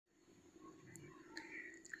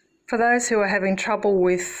For those who are having trouble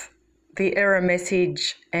with the error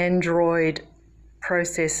message,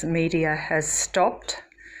 Android.process.media has stopped.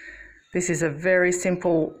 This is a very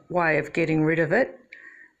simple way of getting rid of it.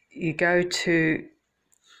 You go to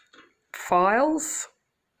Files,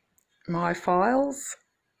 My Files,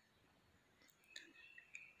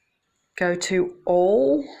 go to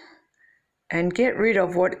All, and get rid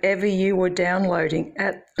of whatever you were downloading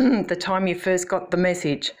at the time you first got the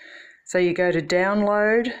message. So you go to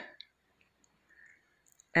Download,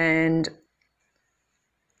 and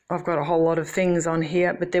I've got a whole lot of things on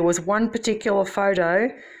here, but there was one particular photo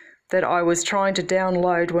that I was trying to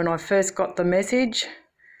download when I first got the message,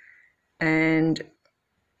 and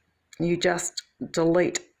you just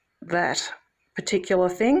delete that particular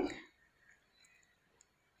thing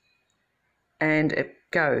and it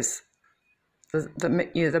goes.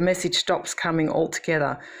 The message stops coming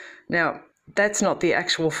altogether. Now, that's not the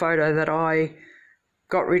actual photo that I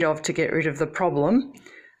got rid of to get rid of the problem.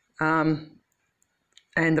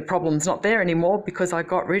 And the problem's not there anymore because I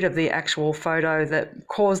got rid of the actual photo that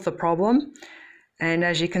caused the problem. And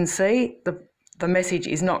as you can see, the message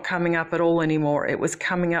is not coming up at all anymore. It was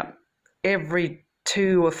coming up every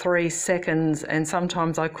 2 or 3 seconds, and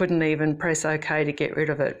sometimes I couldn't even press OK to get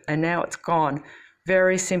rid of it. And now it's gone.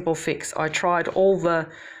 Very simple fix. I tried all the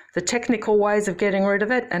technical ways of getting rid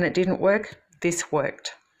of it and it didn't work. This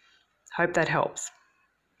worked. Hope that helps.